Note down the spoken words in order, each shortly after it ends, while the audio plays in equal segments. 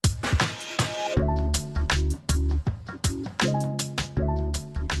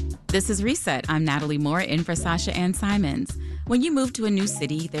This is Reset. I'm Natalie Moore in for Sasha Ann Simons. When you move to a new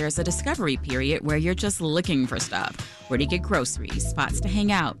city, there's a discovery period where you're just looking for stuff. Where to get groceries, spots to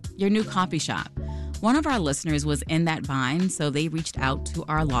hang out, your new coffee shop. One of our listeners was in that bind, so they reached out to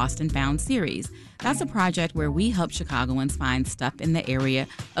our Lost and Found series. That's a project where we help Chicagoans find stuff in the area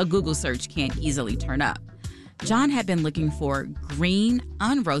a Google search can't easily turn up. John had been looking for green,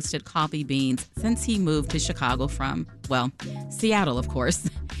 unroasted coffee beans since he moved to Chicago from, well, Seattle, of course.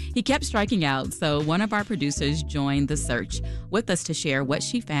 He kept striking out, so one of our producers joined the search. With us to share what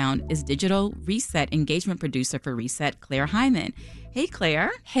she found is digital Reset engagement producer for Reset, Claire Hyman. Hey,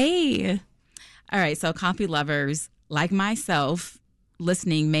 Claire. Hey. All right, so coffee lovers like myself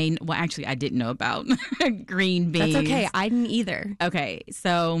listening actually, I didn't know about green beans. That's okay. I didn't either. Okay,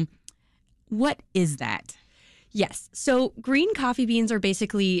 so what is that? Yes. So green coffee beans are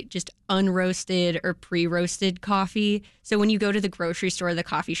basically just unroasted or pre-roasted coffee. So when you go to the grocery store or the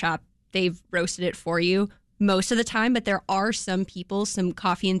coffee shop, they've roasted it for you most of the time. But there are some people, some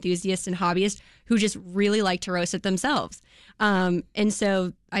coffee enthusiasts and hobbyists who just really like to roast it themselves. And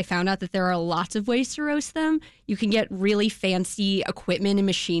so I found out that there are lots of ways to roast them. You can get really fancy equipment and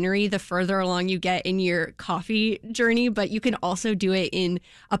machinery the further along you get in your coffee journey, but you can also do it in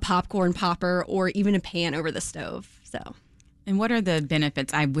a popcorn popper or even a pan over the stove. And what are the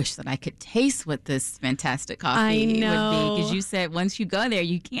benefits? I wish that I could taste what this fantastic coffee I know. would be, because you said once you go there,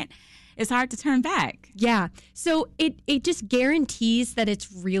 you can't. It's hard to turn back. Yeah. So it just guarantees that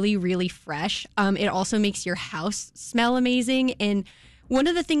it's really, really fresh. It also makes your house smell amazing. And one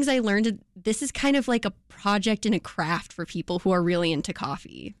of the things I learned, this is kind of like a project and a craft for people who are really into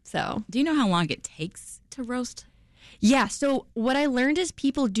coffee. So, do you know how long it takes to roast? Yeah. So what I learned is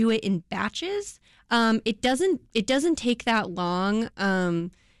people do it in batches. It doesn't take that long.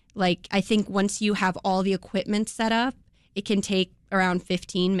 Like I think once you have all the equipment set up, it can take around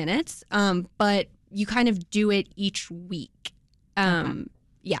 15 minutes, but you kind of do it each week.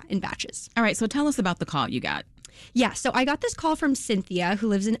 Yeah, in batches. All right, so tell us about the call you got. Yeah, so I got this call from Cynthia, who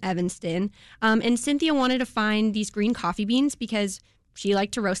lives in Evanston, and Cynthia wanted to find these green coffee beans because she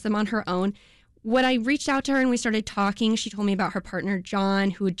liked to roast them on her own. When I reached out to her and we started talking, she told me about her partner,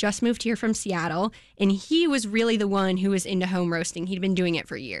 John, who had just moved here from Seattle, and he was really the one who was into home roasting. He'd been doing it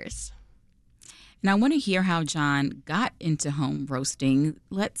for years. Now, I want to hear how John got into home roasting.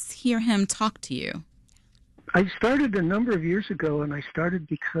 Let's hear him talk to you. I started a number of years ago, and I started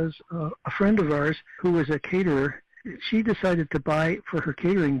because a friend of ours who was a caterer, she decided to buy for her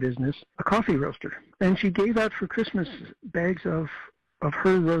catering business a coffee roaster. And she gave out for Christmas bags of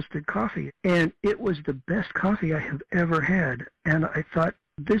her roasted coffee. And it was the best coffee I have ever had. And I thought,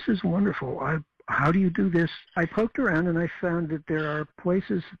 this is wonderful. How do you do this? I poked around and I found that there are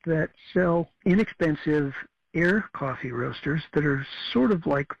places that sell inexpensive air coffee roasters that are sort of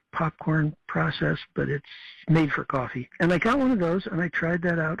like popcorn process, but it's made for coffee. And I got one of those and I tried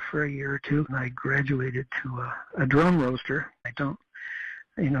that out for a year or two, and I graduated to a drum roaster. I don't,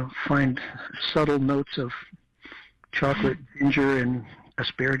 find subtle notes of chocolate, ginger, and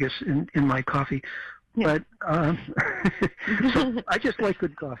asparagus in my coffee. But so I just like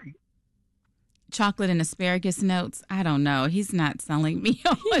good coffee. Chocolate and asparagus notes. I don't know. He's not selling me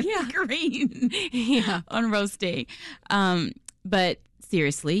on green on roasting. But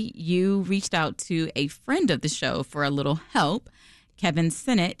seriously, you reached out to a friend of the show for a little help. Kevin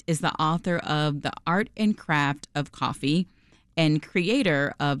Sinnott is the author of The Art and Craft of Coffee and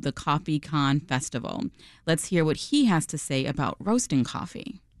creator of the Coffee Con Festival. Let's hear what he has to say about roasting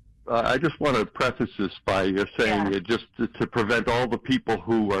coffee. I just want to preface this by saying just to prevent all the people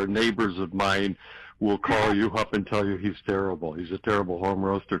who are neighbors of mine will call you up and tell you he's terrible. He's a terrible home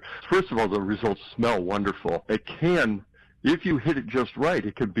roaster. First of all, the results smell wonderful. It can, if you hit it just right,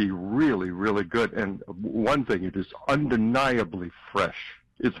 it can be really, really good. And one thing, it is undeniably fresh.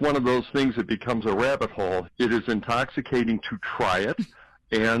 It's one of those things that becomes a rabbit hole. It is intoxicating to try it,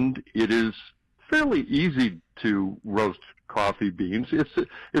 and it is fairly easy to roast coffee beans.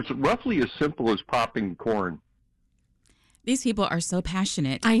 It's roughly as simple as popping corn. These people are so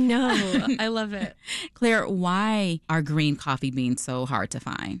passionate. I know. I love it. Claire, why are green coffee beans so hard to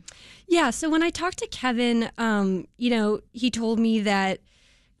find? Yeah, so when I talked to Kevin, he told me that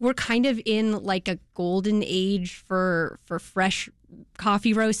we're kind of in like a golden age for fresh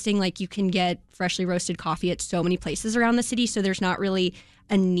coffee roasting. Like you can get freshly roasted coffee at so many places around the city, so there's not really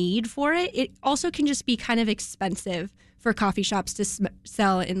a need for it. It also can just be kind of expensive for coffee shops to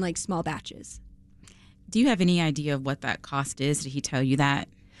sell in like small batches. Do you have any idea of what that cost is? Did he tell you that?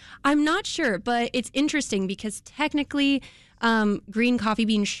 I'm not sure, but it's interesting because technically green coffee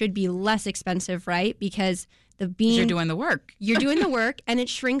beans should be less expensive, right? Because The bean, you're doing the work. You're doing the work, and it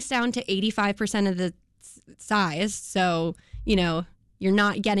shrinks down to 85% of the size. So, you're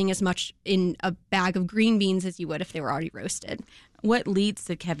not getting as much in a bag of green beans as you would if they were already roasted. What leads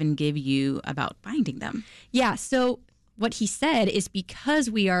did Kevin give you about finding them? Yeah, so what he said is because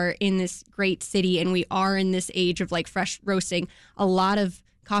we are in this great city and we are in this age of like fresh roasting, a lot of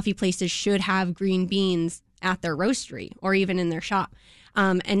coffee places should have green beans at their roastery or even in their shop.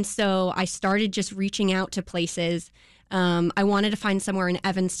 And so I started just reaching out to places. I wanted to find somewhere in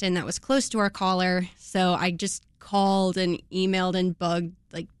Evanston that was close to our caller. So I just called and emailed and bugged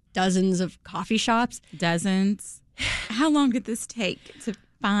like dozens of coffee shops. Dozens? How long did this take to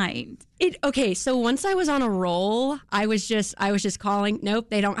find? Okay, so once I was on a roll, I was just calling. Nope,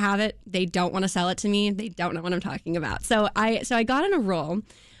 they don't have it. They don't want to sell it to me. They don't know what I'm talking about. So I got on a roll.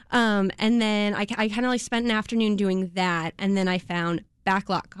 And then I kind of like spent an afternoon doing that. And then I found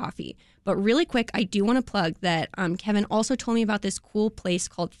Backlot Coffee. But really quick, I do want to plug that Kevin also told me about this cool place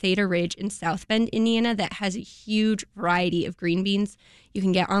called Theta Ridge in South Bend, Indiana, that has a huge variety of green beans you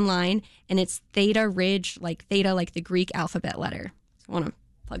can get online. And it's Theta Ridge, like theta, like the Greek alphabet letter. So I want to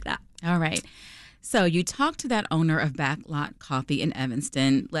plug that. All right. So you talked to that owner of Backlot Coffee in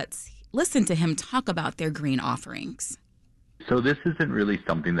Evanston. Let's listen to him talk about their green offerings. So this isn't really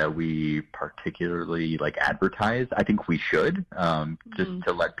something that we particularly advertise. I think we should, just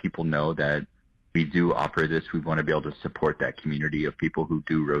to let people know that we do offer this. We want to be able to support that community of people who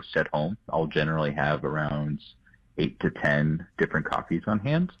do roast at home. I'll generally have around 8 to 10 different coffees on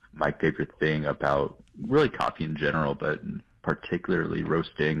hand. My favorite thing about really coffee in general, but particularly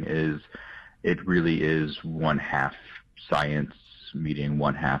roasting, is it really is 1/2 science meeting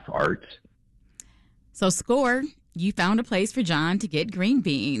 1/2 art. So score. You found a place for John to get green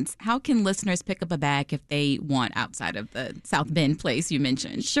beans. How can listeners pick up a bag if they want outside of the South Bend place you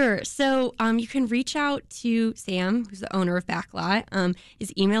mentioned? Sure. So you can reach out to Sam, who's the owner of Backlot.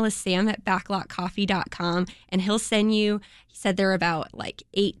 His email is sam@backlotcoffee.com, and he'll send you, he said there are about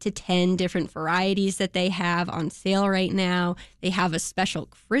 8 to 10 different varieties that they have on sale right now. They have a special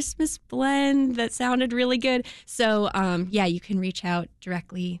Christmas blend that sounded really good. So, you can reach out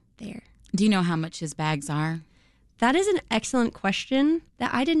directly there. Do you know how much his bags are? That is an excellent question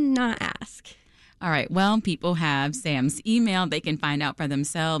that I did not ask. All right. Well, people have Sam's email. They can find out for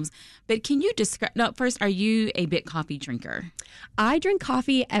themselves. But can you describe, first, are you a big coffee drinker? I drink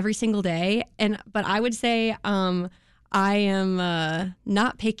coffee every single day, but I would say I am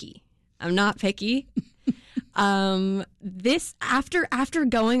not picky. I'm not picky. This after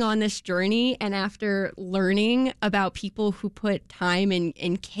going on this journey and after learning about people who put time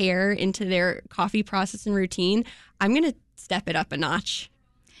and care into their coffee process and routine, I'm going to step it up a notch.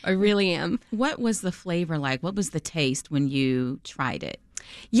 I really am. What was the flavor like? What was the taste when you tried it?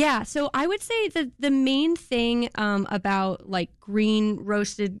 Yeah, so I would say that the main thing about green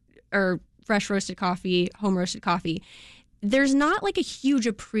roasted or fresh roasted coffee, home roasted coffee, there's not a huge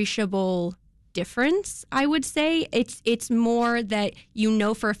appreciable difference. I would say it's more that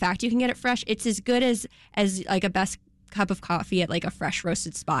for a fact you can get it fresh. It's as good as a best cup of coffee at a fresh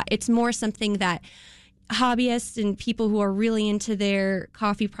roasted spot. It's more something that hobbyists and people who are really into their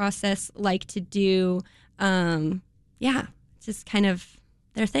coffee process like to do. It's just kind of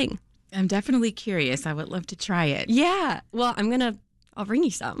their thing. I'm definitely curious. I would love to try it. Yeah. Well, I'll bring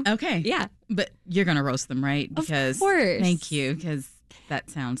you some. Okay. Yeah. But you're going to roast them, right? Because, of course. Thank you, because that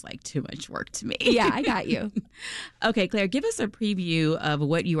sounds like too much work to me. Yeah, I got you. Okay, Claire, give us a preview of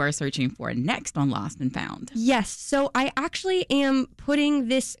what you are searching for next on Lost and Found. Yes, so I actually am putting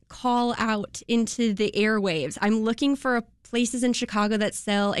this call out into the airwaves. I'm looking for places in Chicago that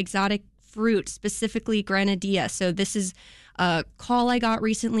sell exotic fruit, specifically grenadilla. So this is a call I got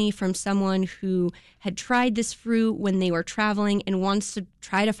recently from someone who had tried this fruit when they were traveling and wants to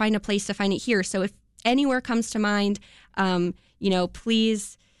try to find a place to find it here. So if anywhere comes to mind,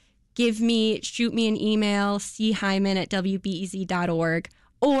 please shoot me an email, chyman@wbez.org,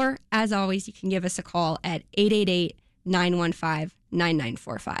 or as always, you can give us a call at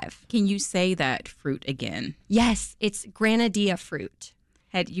 888-915-9945. Can you say that fruit again? Yes, it's grenadilla fruit.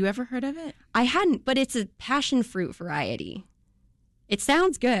 Had you ever heard of it? I hadn't, but it's a passion fruit variety. It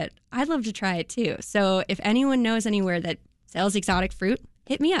sounds good. I'd love to try it too. So if anyone knows anywhere that sells exotic fruit,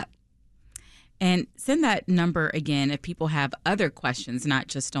 hit me up. And send that number again if people have other questions, not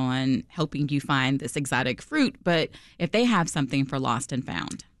just on helping you find this exotic fruit, but if they have something for Lost and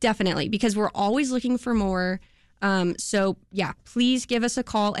Found. Definitely, because we're always looking for more. Please give us a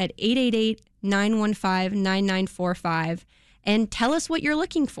call at 888-915-9945 and tell us what you're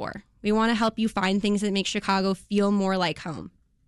looking for. We want to help you find things that make Chicago feel more like home.